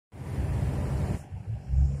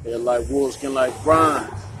They're like wolves, skin like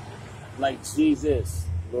bronze, like Jesus,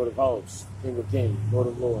 Lord of hosts, King of kings, Lord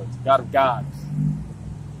of lords, God of gods.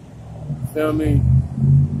 Feel me?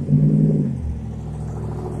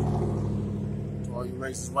 To all you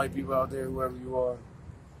racist white people out there, whoever you are,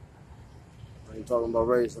 I ain't talking about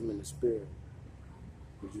race, I'm in the spirit.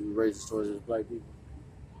 Would you be racist towards us black people?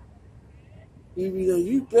 You be like,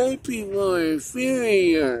 you black people are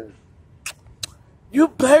inferior. You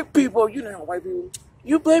black people, you know white people,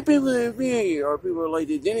 you black people are inferior. Or people are like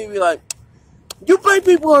this. Then he be like, you black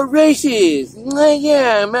people are racist. Like,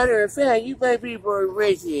 yeah, matter of fact, you black people are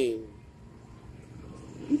racist.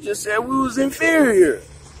 You just said we was inferior.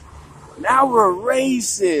 Now we're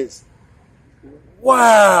racist.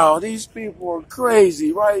 Wow, these people are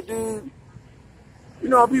crazy, right, dude? You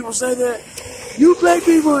know how people say that? You black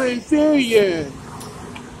people are inferior.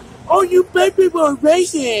 Oh, you black people are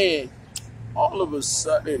racist. All of a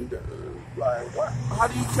sudden, dude, like, what? How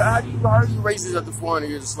do you racist after 400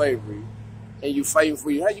 years of slavery? And you fighting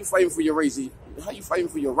for how you fighting for your race? How you fighting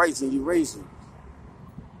for your rights and you racist?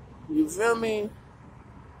 You feel me?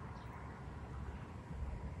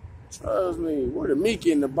 Trust me, we're the meek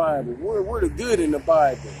in the Bible. We're the good in the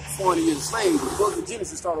Bible. 400 years of slavery. The book of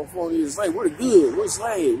Genesis started on 400 years of slavery. We're the good. We're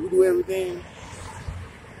slaves. We do everything.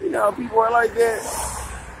 You know how people are like that?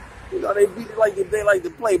 You know, they beat it like they like to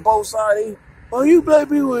play both sides. Oh, you black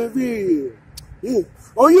people are inferior. Yeah.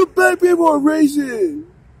 Oh, you black people are racist.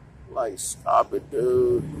 Like, stop it,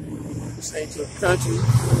 dude. This ain't your country.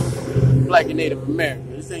 Black and Native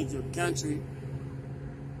American. This ain't your country.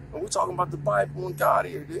 And we're talking about the Bible and God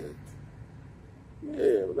here, dude.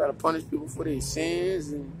 Yeah, we gotta punish people for their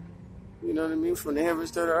sins and, you know what I mean, from the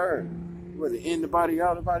heavens to the earth. Whether in the body,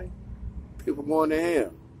 out of the body, people going to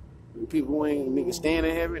hell. And people who ain't making stand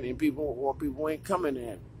in heaven, and people who ain't coming to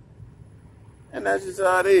heaven. And that's just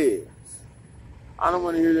how it is. I don't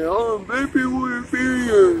want to hear that, oh, black people are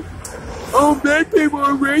inferior. Oh, black people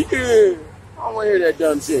are racist. I don't want to hear that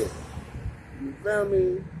dumb shit. You feel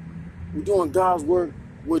me? We're doing God's work.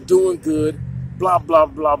 We're doing good. Blah, blah,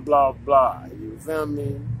 blah, blah, blah. You feel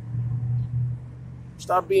me?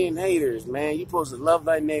 Stop being haters, man. You supposed to love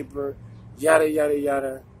thy neighbor. Yada, yada,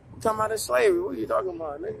 yada. We come out of slavery. What are you talking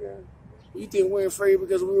about, nigga? You think we're afraid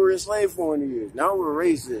because we were enslaved for 400 years. Now we're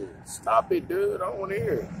racist. Stop it, dude. I don't want to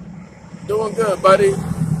hear it. Doing good, buddy.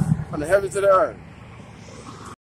 From the heavens to the earth.